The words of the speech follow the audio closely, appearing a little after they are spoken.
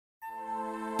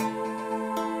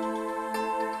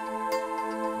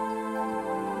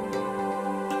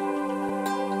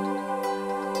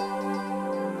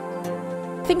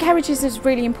think heritage is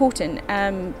really important.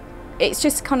 It's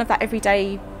just kind of that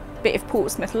everyday bit of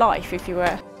Portsmouth life, if you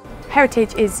were.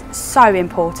 Heritage is so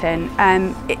important.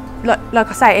 Like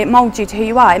I say, it moulds you to who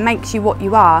you are. It makes you what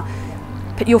you are.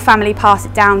 Your family pass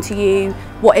it down to you.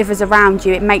 Whatever's around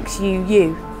you, it makes you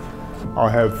you. I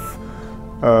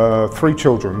have 3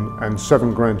 children and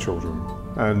 7 grandchildren,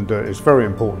 and it's very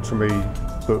important to me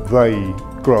that they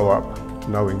grow up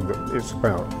knowing that it's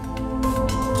about.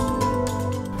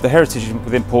 The heritage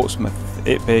within Portsmouth,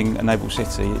 it being a naval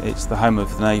city, it's the home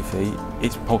of the Navy,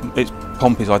 it's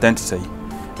Pompey's identity,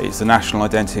 it's the national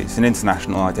identity, it's an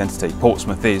international identity.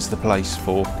 Portsmouth is the place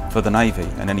for the Navy,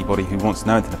 and anybody who wants to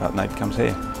know anything about the Navy comes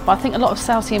here. I think a lot of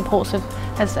Southsea in Portsmouth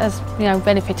has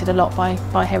benefited a lot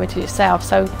by heritage itself,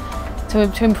 so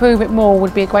to improve it more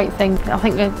would be a great thing. I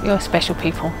think you're special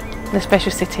people, a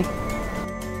special city.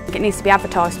 It needs to be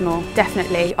advertised more,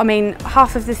 definitely. I mean,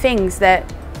 half of the things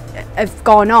that have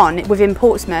gone on within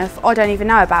Portsmouth I don't even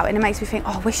know about, and it makes me think,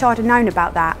 oh, I wish I'd have known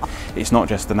about that. It's not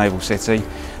just the naval city,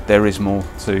 there is more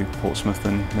to Portsmouth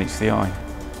than meets the eye.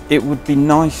 It would be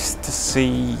nice to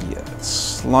see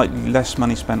slightly less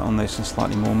money spent on this and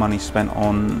slightly more money spent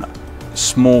on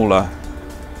smaller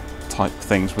type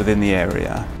things within the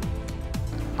area.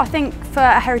 I think for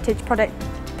a heritage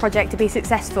project to be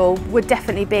successful would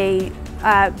definitely be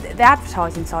the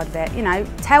advertising side of it. You know,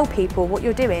 tell people what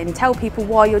you're doing, tell people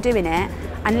why you're doing it,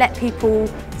 and let people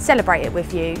celebrate it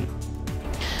with you.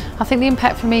 I think the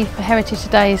impact for me for heritage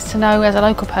today is to know as a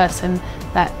local person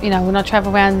that, you know, when I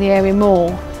travel around the area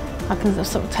more, I can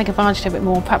sort of take advantage of it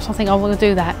more. Perhaps I think I want to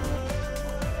do that.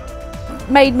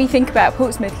 Made me think about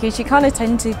Portsmouth, because you kind of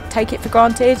tend to take it for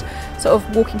granted, sort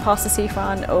of walking past the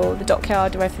seafront or the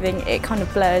dockyard or everything, it kind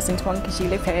of blurs into one because you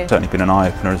live here. It's certainly been an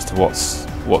eye-opener as to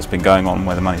what's been going on and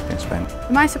where the money's been spent.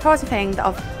 The most surprising thing that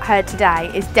I've heard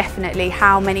today is definitely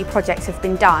how many projects have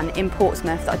been done in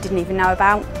Portsmouth that I didn't even know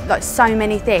about. Like, so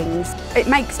many things. It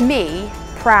makes me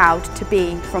proud to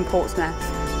be from Portsmouth.